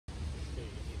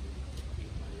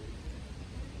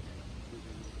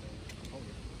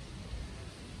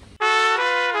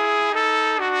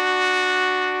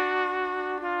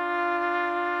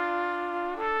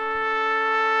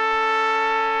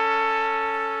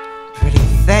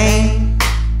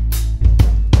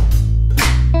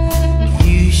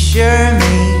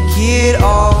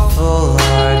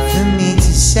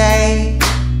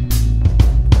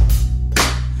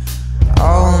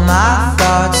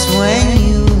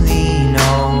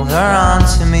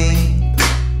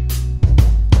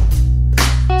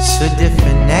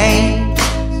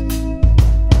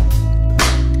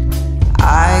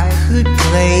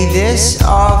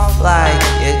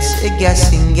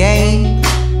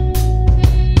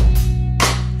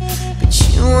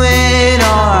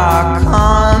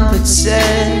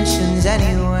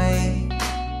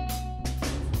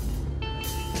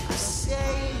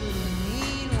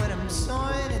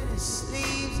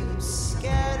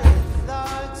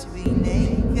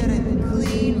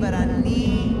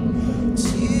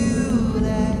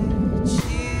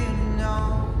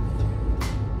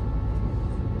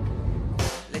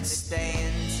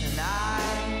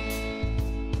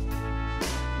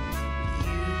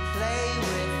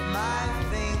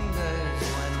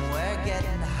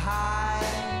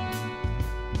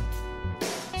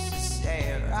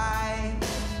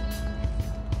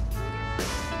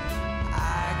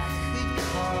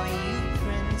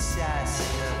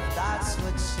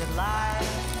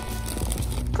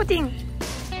푸딩.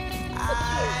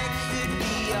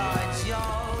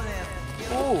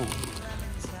 오.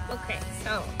 Okay,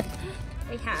 so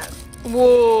we have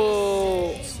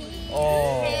오. cheese, 어.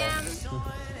 ham,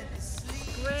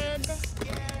 bread,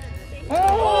 오.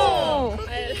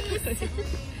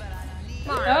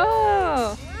 Marv.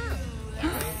 오.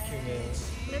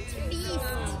 Let's feast.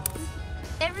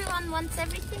 Everyone wants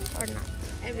everything or not?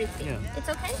 Everything. Yeah. It's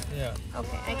okay? Yeah.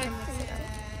 Okay, I can mix it up.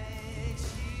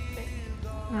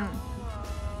 응.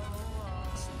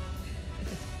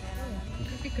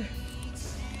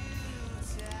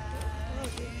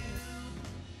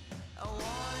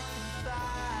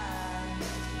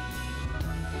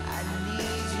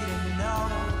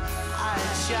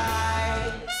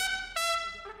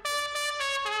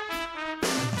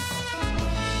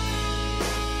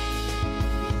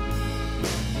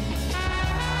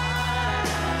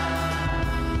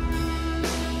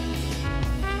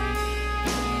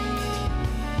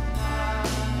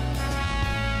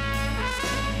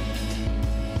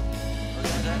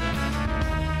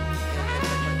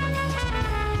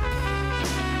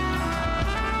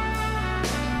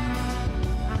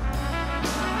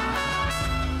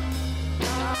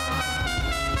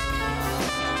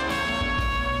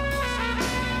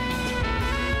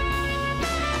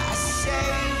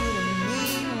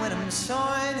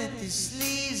 Torn at the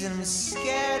sleeves and I'm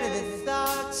scared of the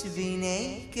thought to be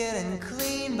naked and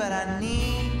clean, but I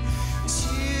need to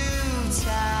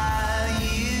tell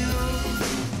you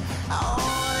I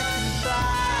wanna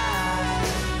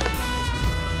confide.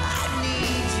 I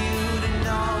need you to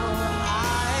know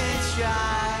I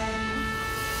tried.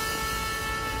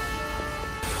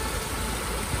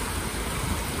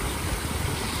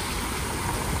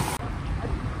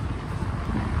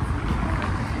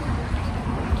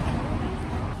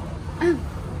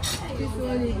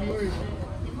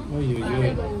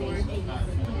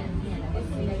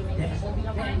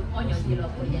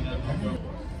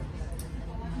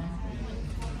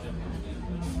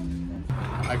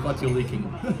 I got you leaking.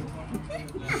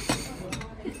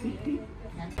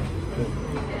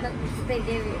 They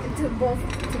gave it to both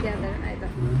together. I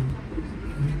don't.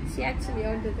 She actually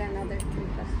ordered another too,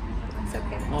 but it's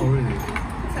okay. Oh, really?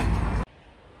 It's okay.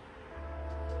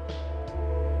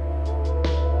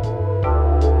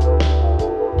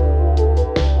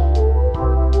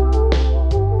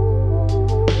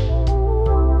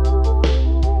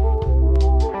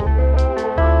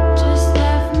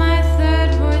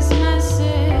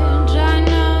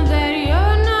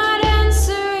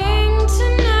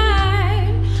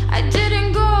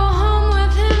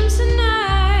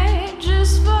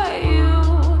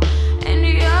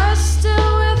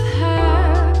 Still with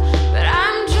her, but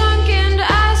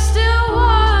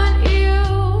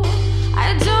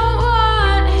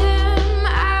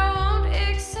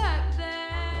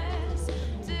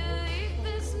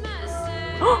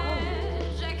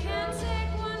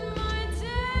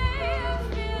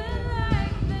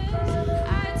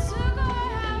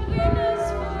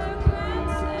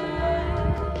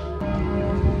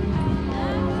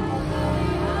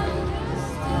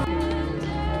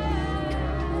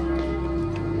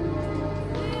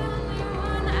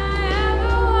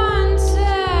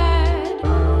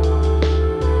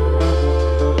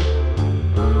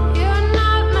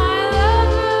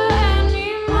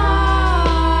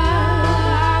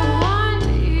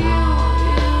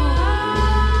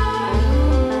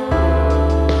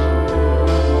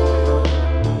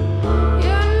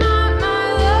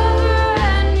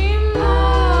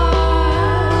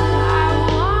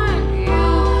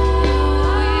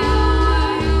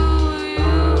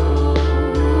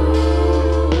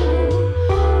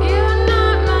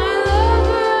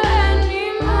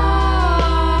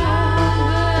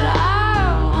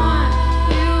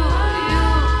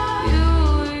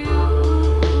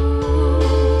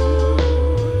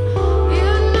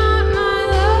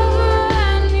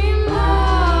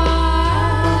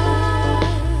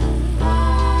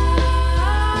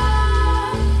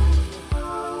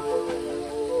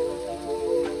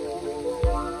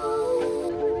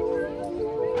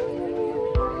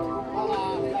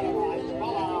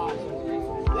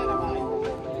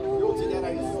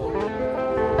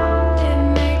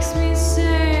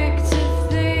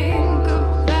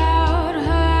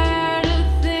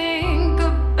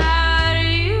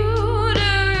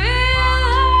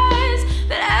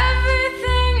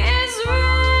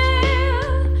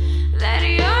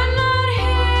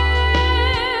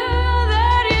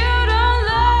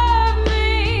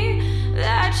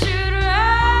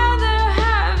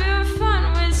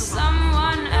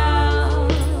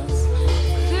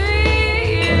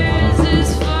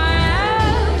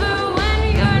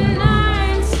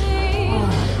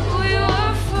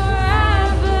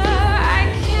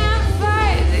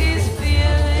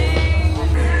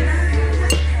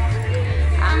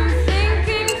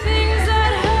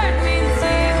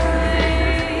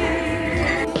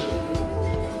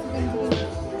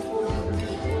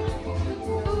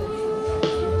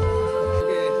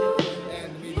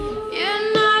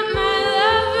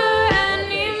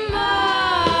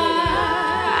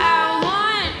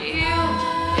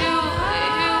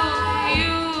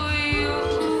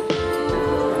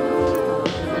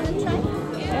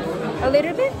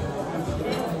little bit?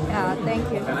 Yeah,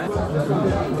 thank you. Can I?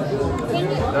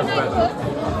 Can I put?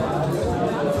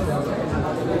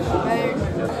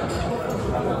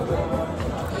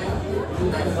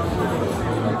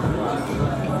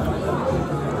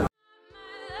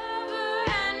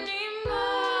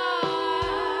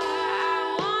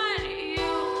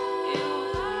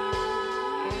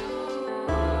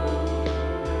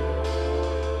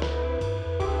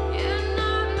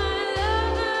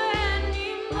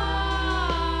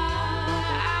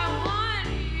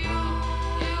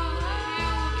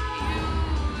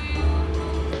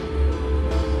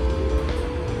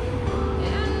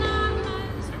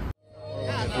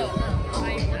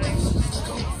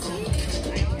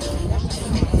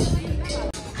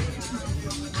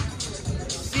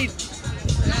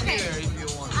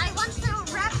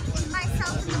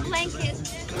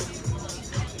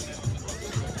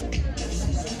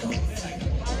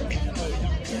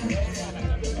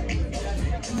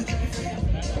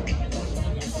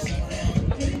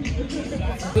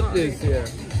 Put this here.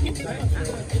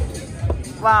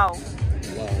 Wow.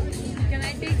 Can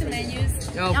I take the menus?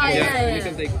 Oh, yeah. You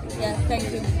can take. Yeah, thank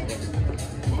you.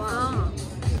 Wow.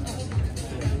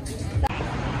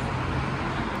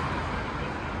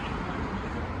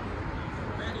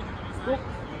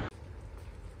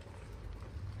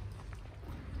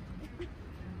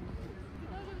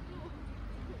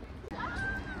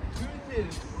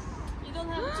 You don't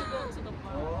have to go to the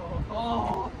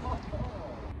park.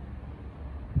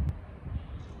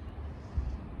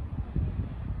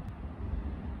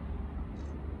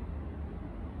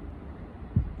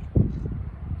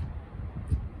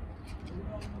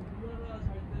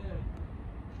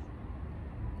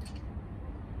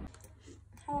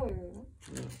 How are you?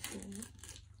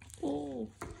 오.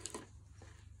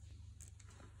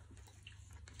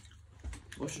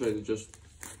 What should I do? Just.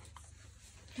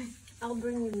 I'll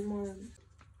bring you more.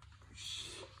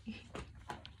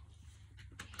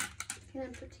 Can I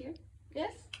put here?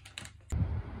 Yes.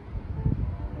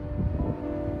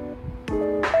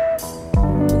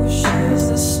 She's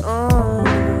the sun,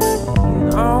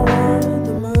 and I want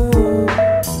the moon,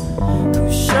 who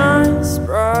shines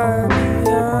bright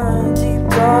behind deep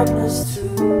darkness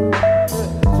too.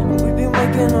 We've been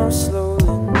waking up slowly,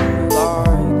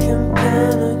 light can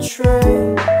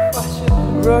penetrate.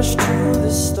 Rush to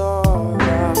the start, I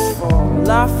fall,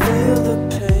 I feel the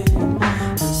pain,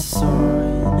 the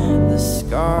sun, the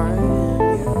sky, and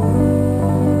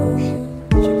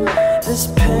you. This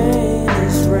pain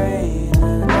is rain,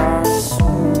 and I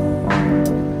swoon.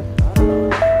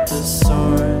 The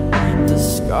sun, the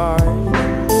sky,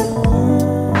 the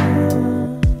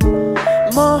moon.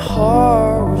 My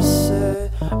heart was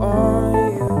set on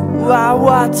you. Why,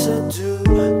 what to do,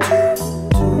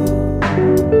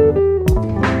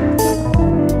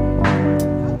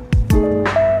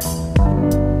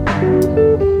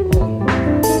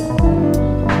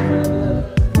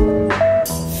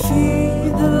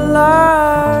 Feed the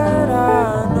light, I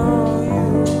know you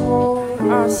hold.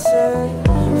 I said,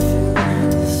 feel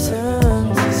this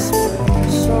empty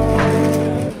space. So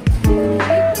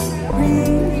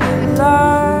realize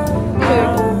I know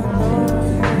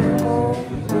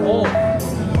you hold.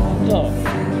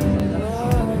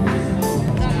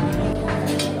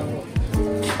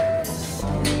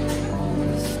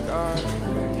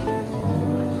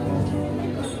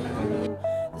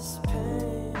 This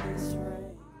pain is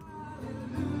rain.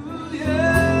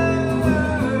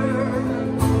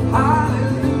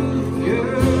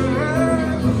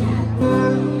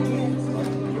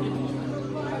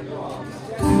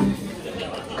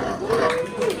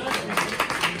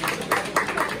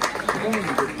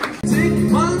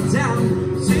 Take one down,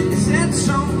 sing a sad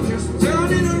song, just turn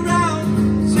it around.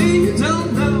 See you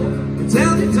don't know,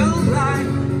 tell you don't like.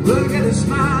 Look at a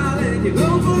smile and you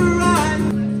go for a ride.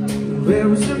 Where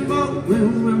was the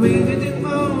moment when we did it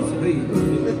most, baby?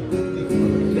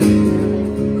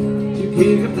 You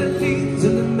kick up the leaves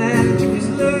and the magic is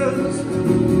lost.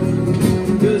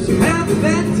 'Cause you have a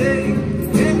bad day,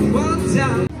 take one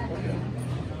down.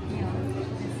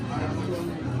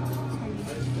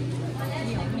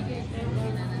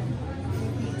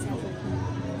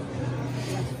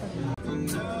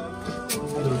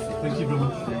 Thank you very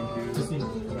much. Thank you.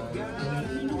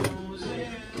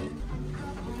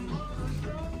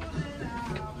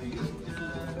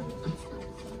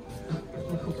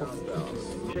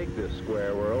 Shake this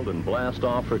square world and blast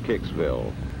off for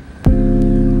Kicksville.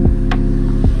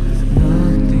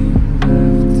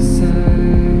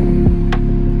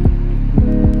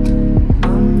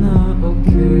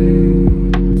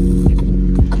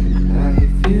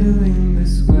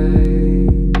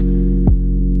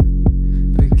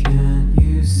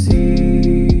 See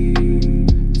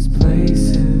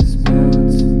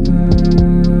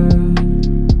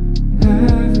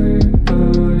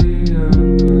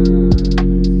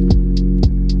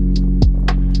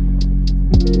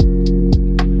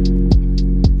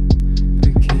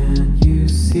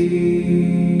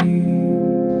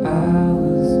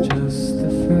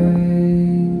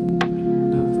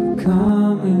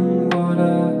Becoming what I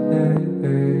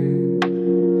hate,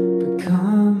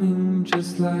 becoming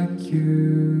just like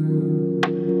you. I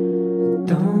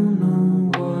don't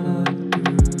know what I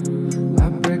do. I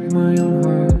break my own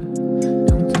heart.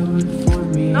 Don't do it for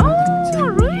me. No, I can tell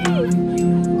really? you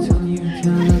until you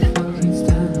can't fucking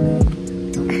stand me.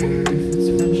 Don't care if it's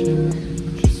friendship,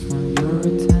 just want your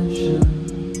attention.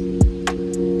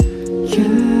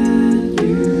 Can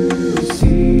you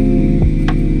see?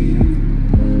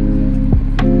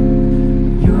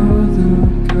 You're the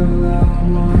girl I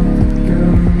want, the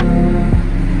girl I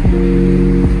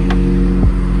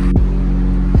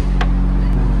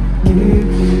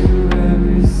give you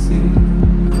every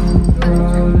single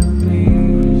part of me.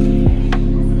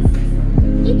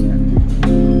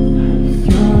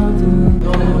 You're the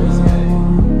girl I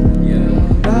want, the girl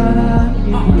that I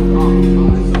need.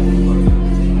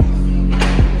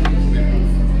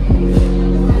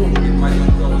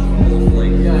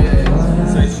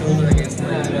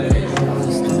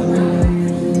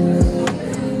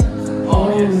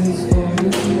 Always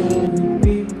with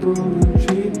people who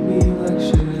treat me like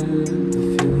shit. The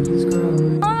feeling is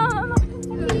growing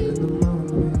in the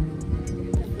moment.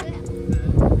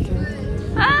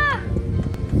 아!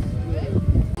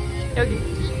 여기.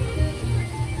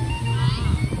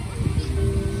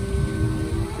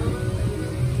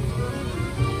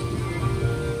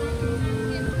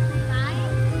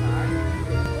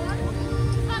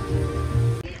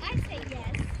 I say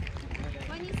yes.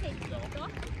 When you say no,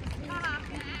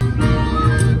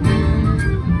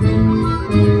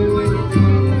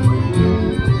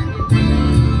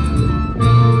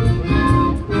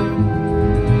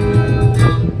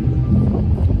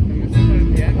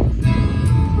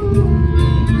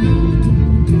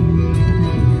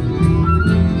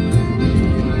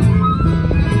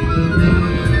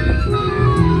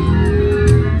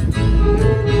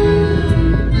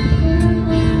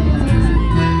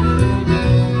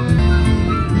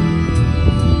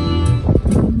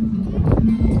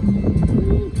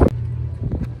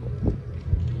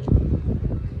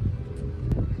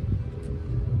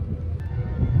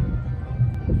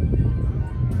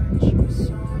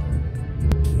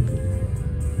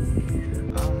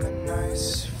 I'm a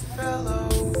nice fellow.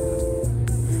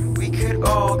 We could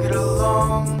all get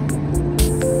along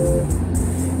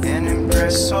and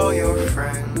impress all your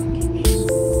friends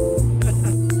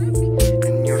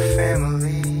and your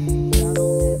family.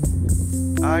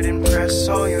 I'd impress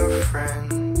all your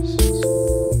friends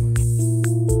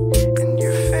and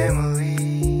your family.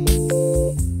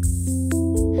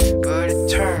 But it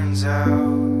turns out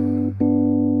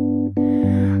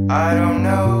I don't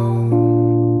know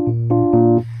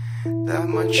that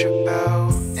much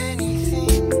about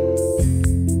anything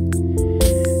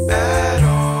at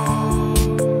all.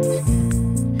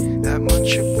 That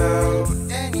much about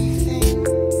anything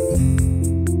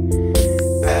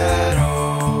at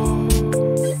all.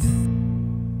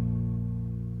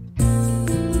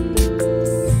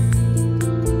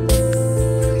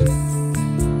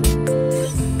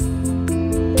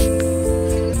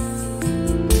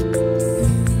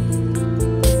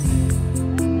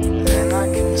 Then I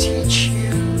can teach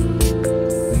you,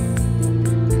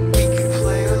 and we could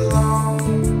play along.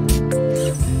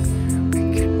 We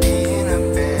could be in a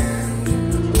band,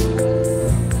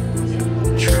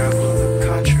 travel the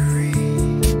country.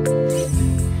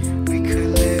 We could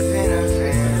live in a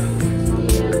van,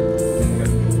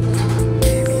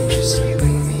 maybe just you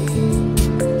and me.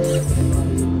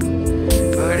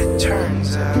 But it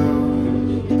turns out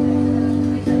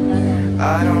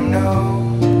I don't know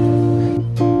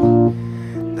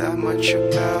that much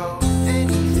about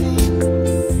anything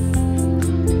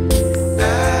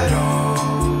at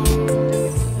all.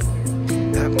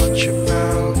 That much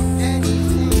about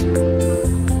anything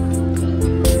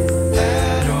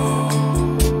at all.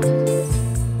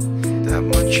 That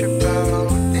much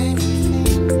about anything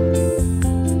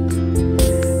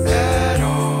at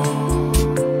all.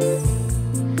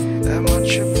 That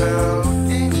much about